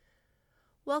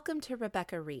Welcome to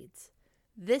Rebecca Reads.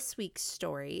 This week's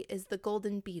story is The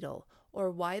Golden Beetle, or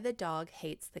Why the Dog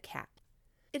Hates the Cat.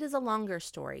 It is a longer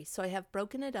story, so I have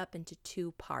broken it up into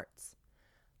 2 parts.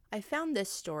 I found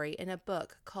this story in a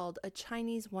book called A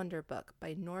Chinese Wonder Book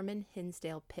by Norman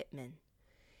Hinsdale Pittman.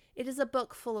 It is a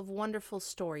book full of wonderful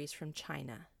stories from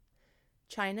China.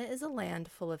 China is a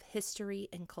land full of history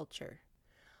and culture.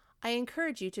 I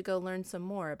encourage you to go learn some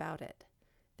more about it.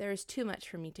 There is too much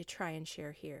for me to try and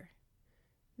share here.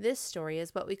 This story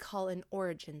is what we call an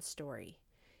origin story.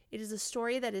 It is a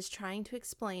story that is trying to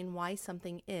explain why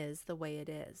something is the way it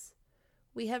is.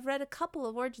 We have read a couple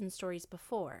of origin stories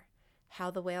before: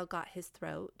 how the whale got his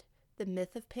throat, the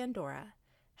myth of Pandora,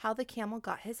 how the camel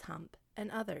got his hump, and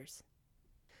others.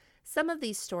 Some of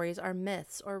these stories are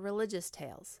myths or religious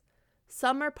tales.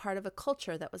 Some are part of a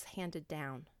culture that was handed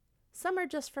down. Some are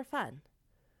just for fun.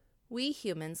 We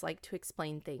humans like to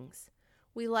explain things.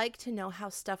 We like to know how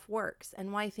stuff works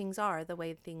and why things are the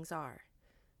way things are.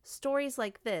 Stories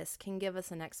like this can give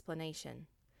us an explanation.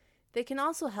 They can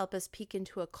also help us peek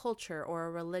into a culture or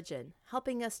a religion,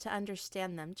 helping us to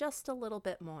understand them just a little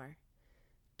bit more.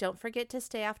 Don't forget to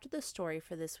stay after the story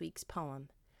for this week's poem.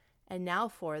 And now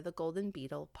for The Golden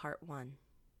Beetle, Part 1.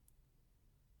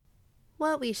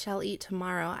 "What we shall eat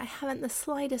tomorrow, I haven't the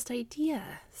slightest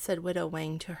idea," said Widow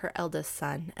Wang to her eldest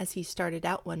son as he started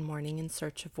out one morning in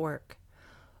search of work.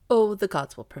 "Oh, the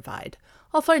gods will provide.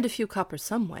 I'll find a few coppers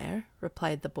somewhere,"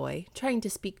 replied the boy, trying to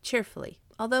speak cheerfully,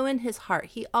 although in his heart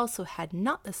he also had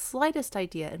not the slightest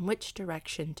idea in which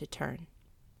direction to turn.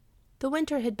 The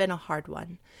winter had been a hard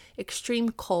one: extreme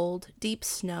cold, deep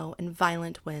snow, and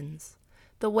violent winds.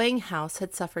 The Wang house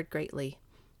had suffered greatly.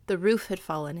 The roof had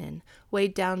fallen in,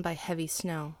 weighed down by heavy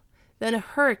snow. Then a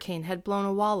hurricane had blown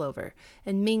a wall over,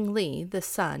 and Ming Li, the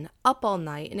son, up all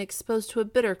night and exposed to a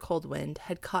bitter cold wind,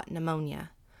 had caught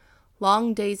pneumonia.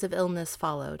 Long days of illness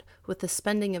followed, with the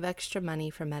spending of extra money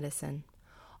for medicine.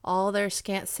 All their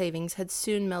scant savings had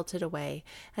soon melted away,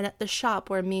 and at the shop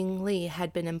where Ming Li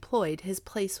had been employed, his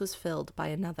place was filled by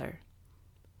another.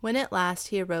 When at last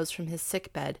he arose from his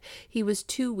sick bed, he was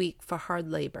too weak for hard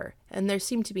labor, and there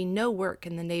seemed to be no work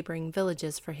in the neighboring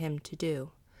villages for him to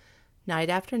do.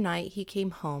 Night after night he came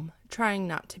home, trying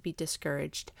not to be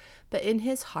discouraged, but in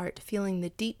his heart feeling the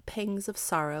deep pangs of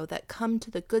sorrow that come to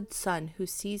the good son who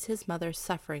sees his mother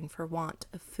suffering for want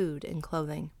of food and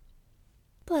clothing.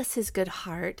 "Bless his good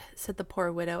heart," said the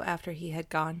poor widow after he had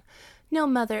gone. "No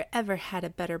mother ever had a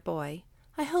better boy.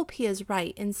 I hope he is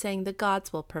right in saying the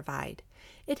gods will provide.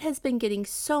 It has been getting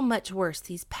so much worse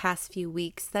these past few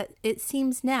weeks that it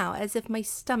seems now as if my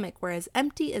stomach were as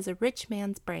empty as a rich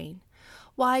man's brain.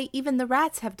 Why, even the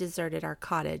rats have deserted our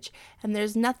cottage, and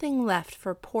there's nothing left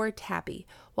for poor Tabby,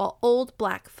 while old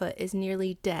Blackfoot is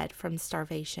nearly dead from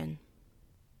starvation."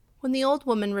 When the old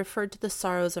woman referred to the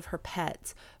sorrows of her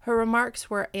pets, her remarks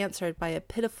were answered by a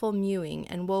pitiful mewing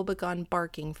and woebegone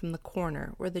barking from the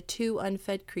corner where the 2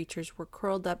 unfed creatures were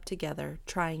curled up together,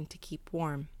 trying to keep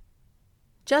warm.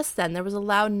 Just then there was a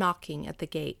loud knocking at the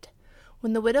gate.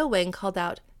 When the Widow Wang called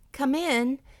out, "Come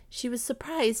in," she was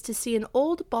surprised to see an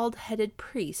old bald-headed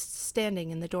priest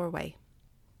standing in the doorway.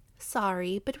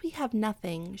 "Sorry, but we have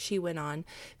nothing," she went on,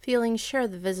 feeling sure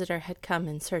the visitor had come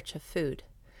in search of food.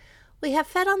 "We have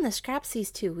fed on the scraps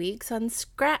these 2 weeks, on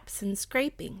scraps and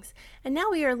scrapings, and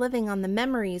now we are living on the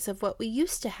memories of what we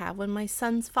used to have when my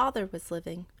son's father was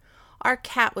living. Our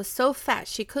cat was so fat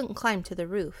she couldn't climb to the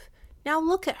roof. Now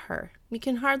look at her. We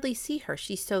can hardly see her,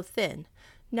 she's so thin.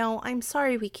 No, I'm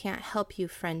sorry we can't help you,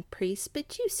 friend priest,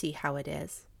 but you see how it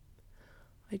is."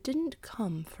 "I didn't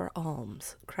come for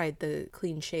alms," cried the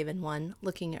clean-shaven one,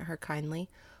 looking at her kindly,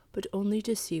 "but only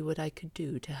to see what I could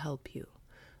do to help you.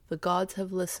 The gods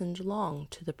have listened long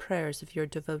to the prayers of your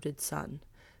devoted son.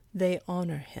 They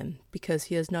honor him because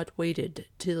he has not waited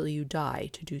till you die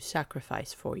to do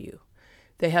sacrifice for you.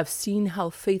 They have seen how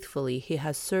faithfully he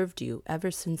has served you ever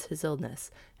since his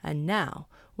illness, and now,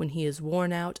 when he is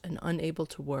worn out and unable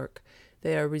to work,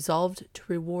 they are resolved to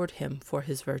reward him for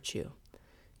his virtue.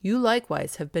 You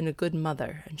likewise have been a good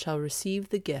mother, and shall receive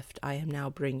the gift I am now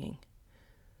bringing."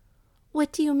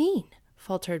 "What do you mean?"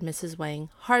 faltered Mrs. Wang,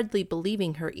 hardly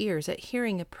believing her ears at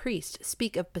hearing a priest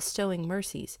speak of bestowing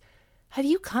mercies. "Have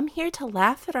you come here to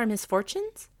laugh at our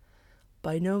misfortunes?"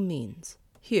 "By no means.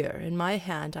 Here, in my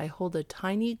hand, I hold a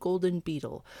tiny golden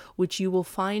beetle, which you will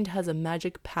find has a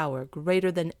magic power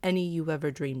greater than any you ever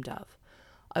dreamed of.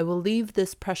 I will leave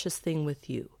this precious thing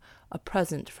with you, a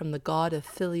present from the god of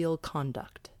filial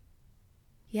conduct."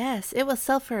 "Yes, it will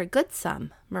sell for a good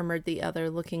sum," murmured the other,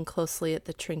 looking closely at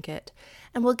the trinket,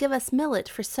 "and will give us millet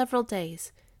for several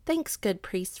days. Thanks, good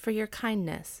priest, for your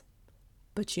kindness."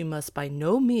 But you must by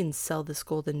no means sell this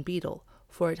golden beetle,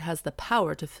 for it has the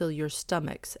power to fill your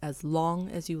stomachs as long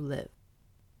as you live."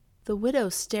 The widow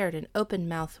stared in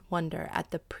open-mouthed wonder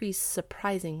at the priest's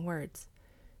surprising words.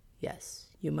 "Yes,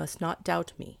 you must not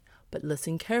doubt me, but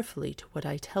listen carefully to what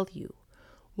I tell you.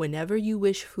 Whenever you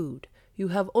wish food, you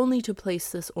have only to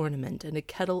place this ornament in a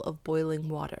kettle of boiling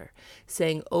water,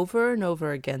 saying over and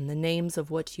over again the names of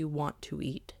what you want to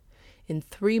eat. In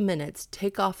 3 minutes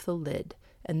take off the lid,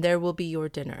 and there will be your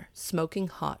dinner, smoking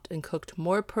hot and cooked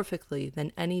more perfectly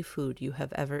than any food you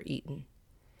have ever eaten."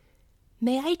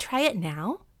 "May I try it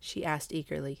now?" she asked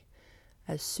eagerly.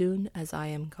 "As soon as I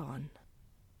am gone."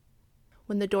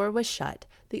 When the door was shut,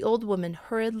 the old woman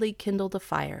hurriedly kindled a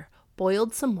fire,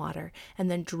 boiled some water, and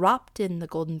then dropped in the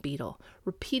golden beetle,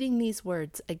 repeating these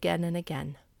words again and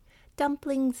again.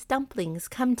 "Dumplings, dumplings,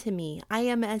 come to me. I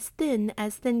am as thin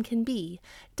can be.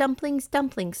 Dumplings,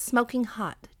 dumplings, smoking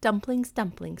hot. Dumplings,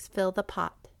 dumplings, fill the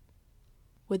pot."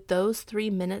 Would those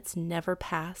 3 minutes never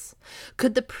pass?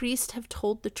 Could the priest have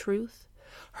told the truth?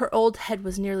 Her old head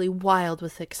was nearly wild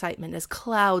with excitement as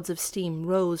clouds of steam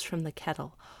rose from the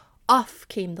kettle. Off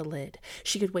came the lid.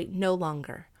 She could wait no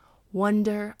longer.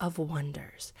 Wonder of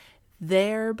wonders!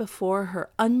 There before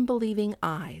her unbelieving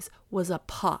eyes was a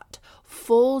pot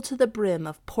full to the brim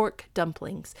of pork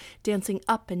dumplings, dancing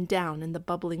up and down in the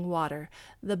bubbling water,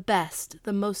 the best,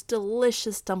 the most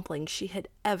delicious dumplings she had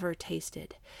ever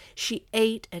tasted. She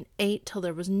ate and ate till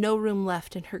there was no room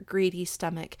left in her greedy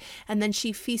stomach, and then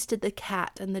she feasted the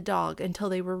cat and the dog until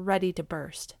they were ready to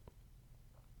burst.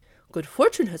 "Good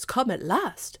fortune has come at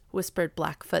last," whispered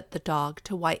Blackfoot the dog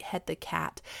to Whitehead the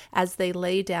cat as they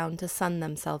lay down to sun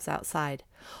themselves outside.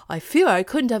 "I fear I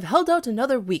couldn't have held out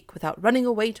another week without running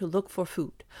away to look for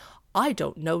food. I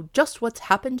don't know just what's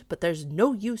happened, but there's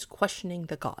no use questioning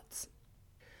the gods."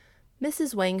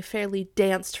 Mrs. Wang fairly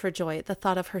danced for joy at the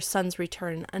thought of her son's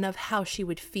return and of how she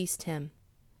would feast him.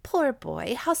 "Poor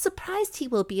boy, how surprised he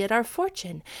will be at our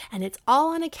fortune, and it's all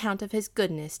on account of his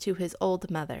goodness to his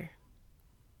old mother."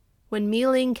 When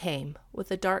Mi-Ling came,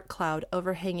 with a dark cloud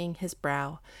overhanging his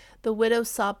brow, the widow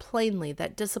saw plainly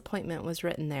that disappointment was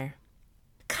written there.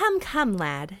 "Come, come,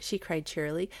 lad," she cried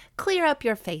cheerily, "clear up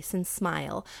your face and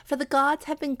smile, for the gods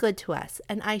have been good to us,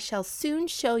 and I shall soon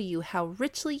show you how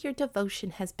richly your devotion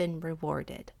has been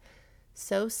rewarded."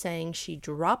 So saying, she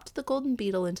dropped the golden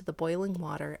beetle into the boiling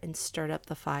water and stirred up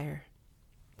the fire.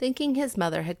 Thinking his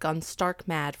mother had gone stark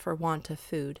mad for want of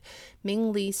food,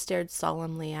 Ming Li stared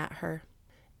solemnly at her.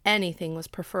 Anything was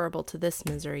preferable to this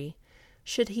misery.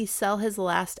 Should he sell his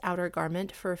last outer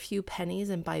garment for a few pennies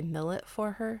and buy millet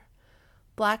for her?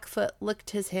 Blackfoot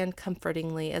licked his hand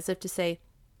comfortingly, as if to say,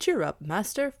 "Cheer up,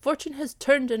 master, fortune has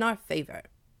turned in our favor."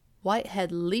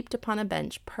 Whitehead leaped upon a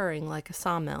bench, purring like a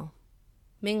sawmill.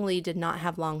 Ming Li did not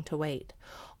have long to wait.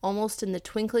 Almost in the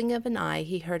twinkling of an eye,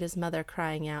 he heard his mother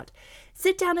crying out,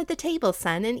 "Sit down at the table,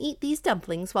 son, and eat these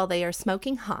dumplings while they are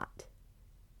smoking hot."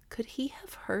 Could he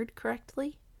have heard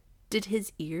correctly? Did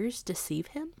his ears deceive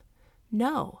him?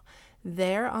 No.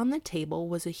 There on the table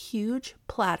was a huge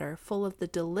platter full of the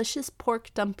delicious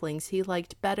pork dumplings he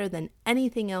liked better than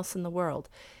anything else in the world,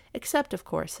 except, of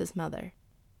course, his mother.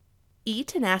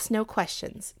 "Eat and ask no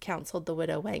questions," counseled the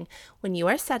widow Wang. "When you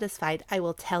are satisfied, I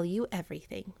will tell you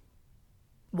everything."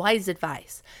 Wise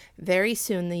advice. Very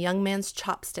soon the young man's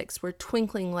chopsticks were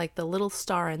twinkling like the little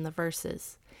star in the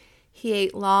verses. He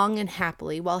ate long and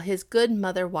happily, while his good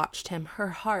mother watched him,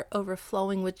 her heart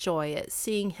overflowing with joy at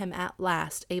seeing him at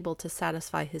last able to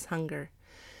satisfy his hunger.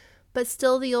 But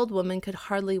still the old woman could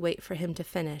hardly wait for him to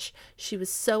finish. She was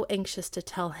so anxious to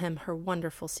tell him her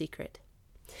wonderful secret.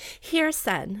 "Here,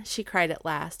 son," she cried at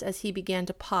last, as he began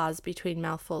to pause between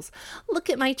mouthfuls, "look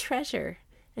at my treasure."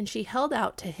 And she held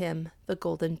out to him the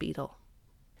golden beetle.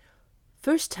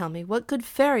 "First tell me what good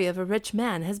fairy of a rich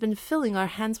man has been filling our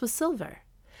hands with silver?"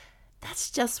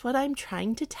 "That's just what I'm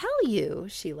trying to tell you,"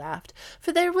 she laughed,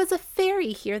 "for there was a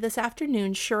fairy here this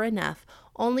afternoon, sure enough,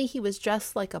 only he was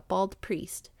dressed like a bald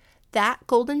priest. That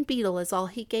golden beetle is all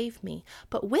he gave me,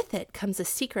 but with it comes a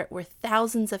secret worth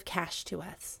thousands of cash to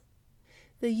us."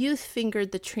 The youth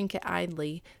fingered the trinket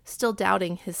idly, still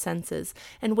doubting his senses,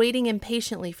 and waiting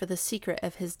impatiently for the secret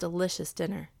of his delicious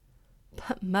dinner.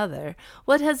 "But, mother,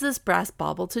 what has this brass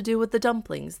bauble to do with the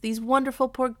dumplings, these wonderful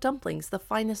pork dumplings, the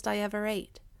finest I ever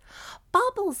ate?"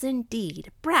 "Baubles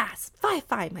indeed! Brass!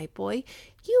 Fie, my boy!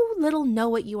 You little know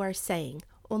what you are saying.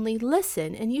 Only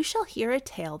listen, and you shall hear a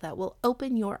tale that will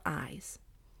open your eyes."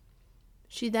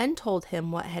 She then told him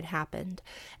what had happened,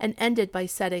 and ended by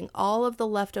setting all of the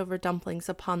leftover dumplings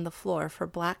upon the floor for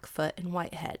Blackfoot and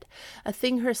Whitehead, a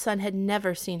thing her son had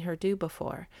never seen her do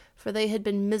before, for they had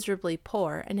been miserably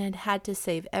poor and had had to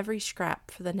save every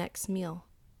scrap for the next meal.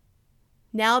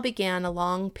 Now began a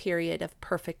long period of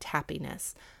perfect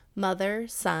happiness. Mother,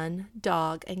 son,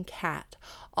 dog, and cat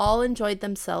all enjoyed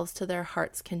themselves to their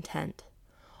heart's content.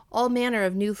 All manner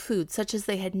of new food, such as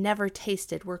they had never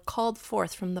tasted, were called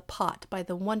forth from the pot by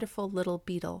the wonderful little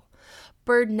beetle.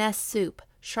 Bird nest soup,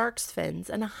 shark's fins,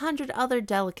 and 100 other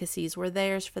delicacies were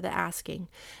theirs for the asking,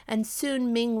 and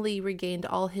soon Ming Li regained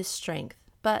all his strength,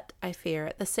 but, I fear,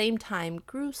 at the same time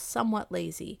grew somewhat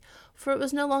lazy, for it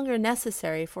was no longer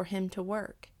necessary for him to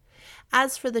work.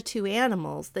 As for the 2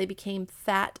 animals, they became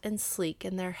fat and sleek,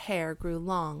 and their hair grew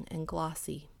long and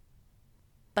glossy.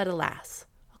 But alas!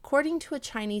 According to a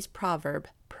Chinese proverb,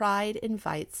 pride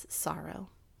invites sorrow.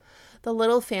 The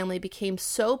little family became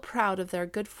so proud of their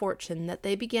good fortune that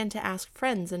they began to ask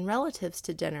friends and relatives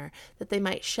to dinner that they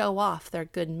might show off their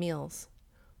good meals.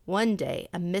 One day,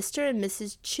 a Mr. and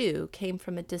Mrs. Chu came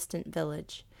from a distant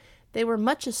village. They were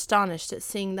much astonished at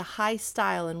seeing the high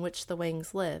style in which the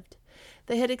Wangs lived.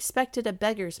 They had expected a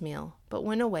beggar's meal, but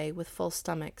went away with full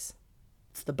stomachs.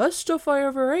 "It's the best stuff I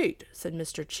ever ate," said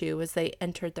Mr. Chu as they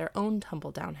entered their own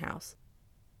tumble-down house.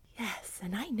 "Yes,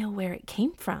 and I know where it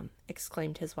came from,"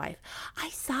 exclaimed his wife. "I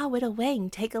saw Widow Wang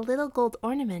take a little gold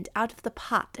ornament out of the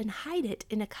pot and hide it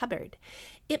in a cupboard.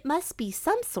 It must be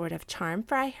some sort of charm,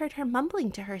 for I heard her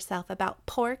mumbling to herself about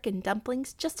pork and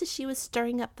dumplings just as she was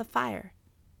stirring up the fire."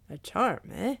 "A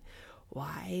charm, eh?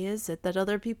 Why is it that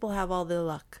other people have all the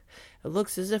luck? It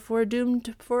looks as if we're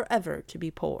doomed forever to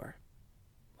be poor."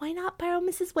 "Why not borrow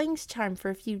Mrs. Wang's charm for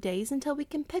a few days until we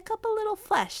can pick up a little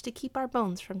flesh to keep our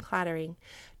bones from clattering?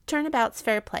 Turnabout's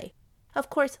fair play. Of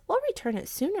course, we'll return it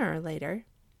sooner or later."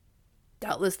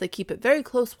 "Doubtless they keep it very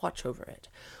close watch over it.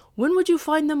 When would you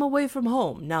find them away from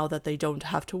home, now that they don't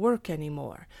have to work any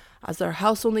more? As their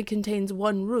house only contains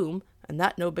 1 room, and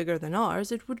that no bigger than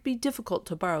ours, it would be difficult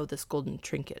to borrow this golden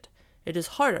trinket. It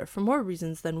is harder, for more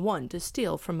reasons than one, to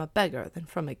steal from a beggar than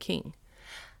from a king."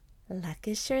 "Luck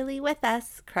is surely with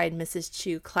us," cried Mrs.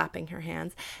 Chu, clapping her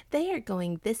hands. "They are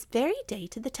going this very day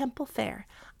to the temple fair.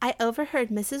 I overheard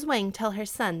Mrs. Wang tell her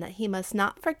son that he must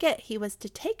not forget he was to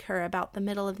take her about the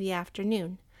middle of the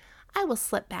afternoon. I will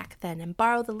slip back then and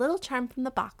borrow the little charm from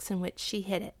the box in which she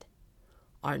hid it."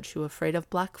 "Aren't you afraid of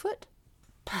Blackfoot?"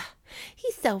 "Pah!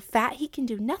 He's so fat he can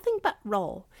do nothing but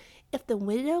roll. If the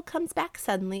widow comes back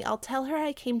suddenly, I'll tell her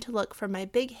I came to look for my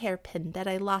big hairpin, that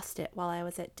I lost it while I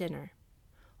was at dinner."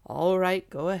 "All right,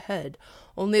 go ahead.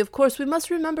 Only, of course, we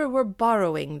must remember we're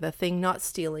borrowing the thing, not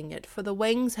stealing it, for the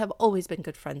Wangs have always been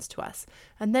good friends to us,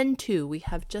 and then, too, we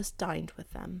have just dined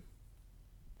with them."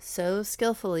 So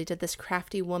skillfully did this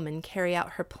crafty woman carry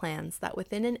out her plans that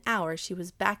within an hour she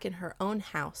was back in her own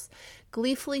house,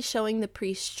 gleefully showing the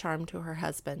priest's charm to her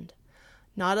husband.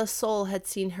 Not a soul had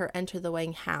seen her enter the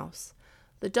Wang house.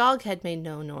 The dog had made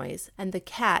no noise, and the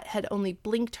cat had only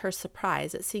blinked her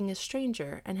surprise at seeing a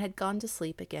stranger and had gone to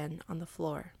sleep again on the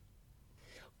floor.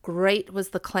 Great was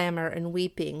the clamor and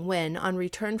weeping when, on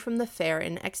return from the fair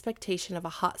in expectation of a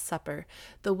hot supper,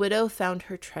 the widow found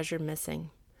her treasure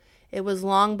missing. It was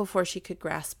long before she could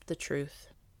grasp the truth.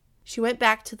 She went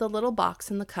back to the little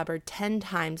box in the cupboard 10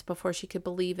 times before she could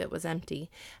believe it was empty,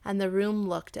 and the room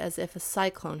looked as if a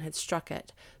cyclone had struck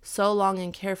it, so long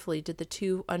and carefully did the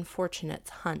 2 unfortunates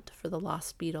hunt for the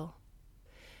lost beetle.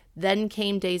 Then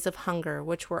came days of hunger,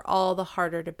 which were all the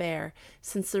harder to bear,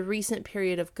 since the recent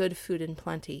period of good food and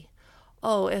plenty.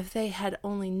 Oh, if they had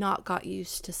only not got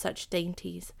used to such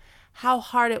dainties! How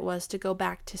hard it was to go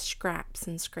back to scraps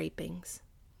and scrapings!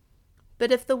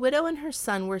 But if the widow and her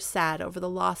son were sad over the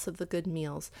loss of the good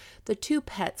meals, the 2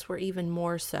 pets were even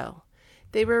more so.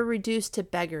 They were reduced to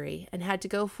beggary, and had to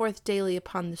go forth daily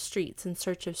upon the streets in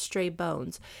search of stray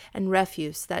bones and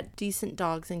refuse that decent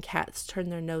dogs and cats turn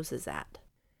their noses at.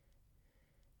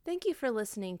 Thank you for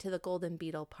listening to The Golden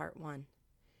Beetle Part 1.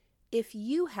 If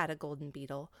you had a golden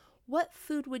beetle, what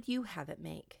food would you have it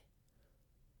make?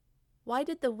 Why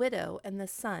did the widow and the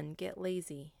son get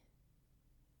lazy?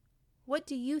 What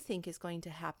do you think is going to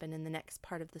happen in the next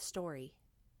part of the story?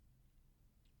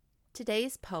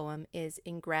 Today's poem is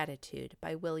Ingratitude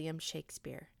by William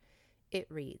Shakespeare. It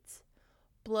reads,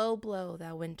 "Blow, blow,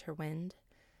 thou winter wind.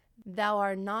 Thou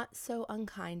art not so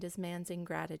unkind as man's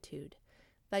ingratitude.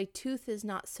 Thy tooth is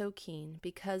not so keen,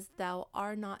 because thou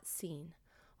art not seen,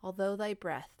 although thy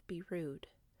breath be rude.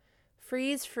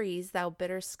 Freeze, freeze, thou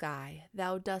bitter sky,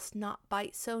 thou dost not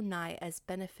bite so nigh as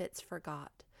benefits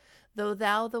forgot. Though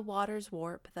thou the waters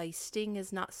warp, thy sting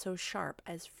is not so sharp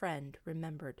as friend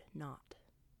remembered not.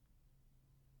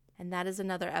 And that is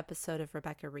another episode of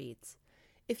Rebecca Reads.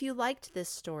 If you liked this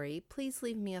story, please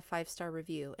leave me a 5-star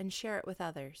review and share it with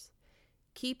others.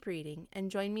 Keep reading and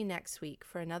join me next week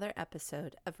for another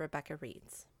episode of Rebecca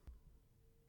Reads.